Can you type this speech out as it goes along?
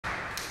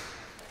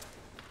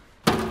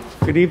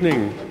Good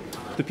evening.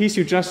 The piece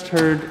you just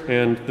heard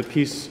and the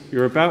piece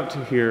you're about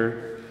to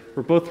hear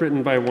were both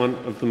written by one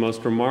of the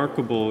most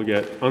remarkable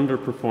yet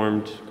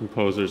underperformed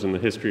composers in the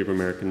history of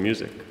American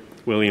music,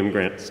 William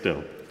Grant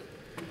Still.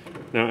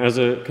 Now, as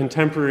a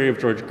contemporary of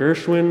George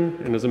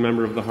Gershwin and as a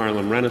member of the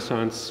Harlem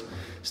Renaissance,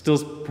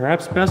 Still's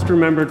perhaps best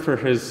remembered for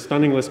his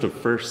stunning list of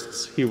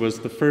firsts. He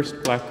was the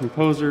first black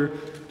composer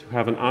to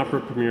have an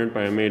opera premiered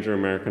by a major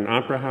American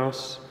opera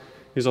house.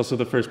 He's also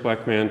the first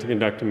black man to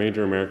conduct a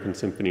major American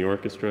symphony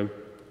orchestra,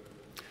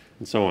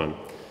 and so on.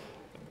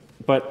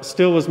 But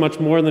Still was much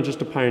more than just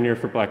a pioneer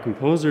for black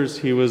composers.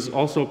 He was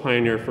also a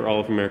pioneer for all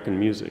of American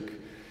music.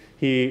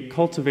 He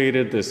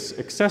cultivated this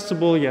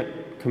accessible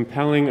yet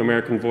compelling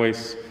American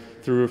voice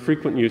through a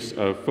frequent use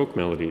of folk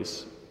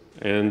melodies.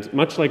 And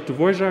much like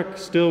Dvorak,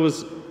 Still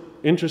was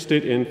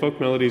interested in folk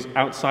melodies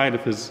outside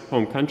of his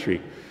home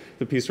country.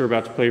 The piece we're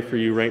about to play for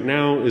you right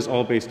now is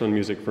all based on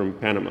music from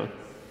Panama.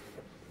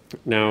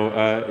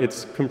 Now,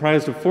 it's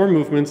comprised of 4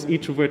 movements,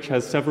 each of which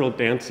has several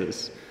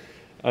dances.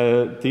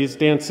 These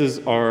dances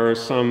are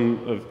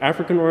some of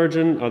African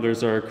origin,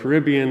 others are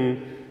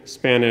Caribbean,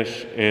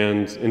 Spanish,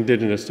 and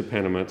indigenous to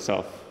Panama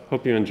itself.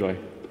 Hope you enjoy.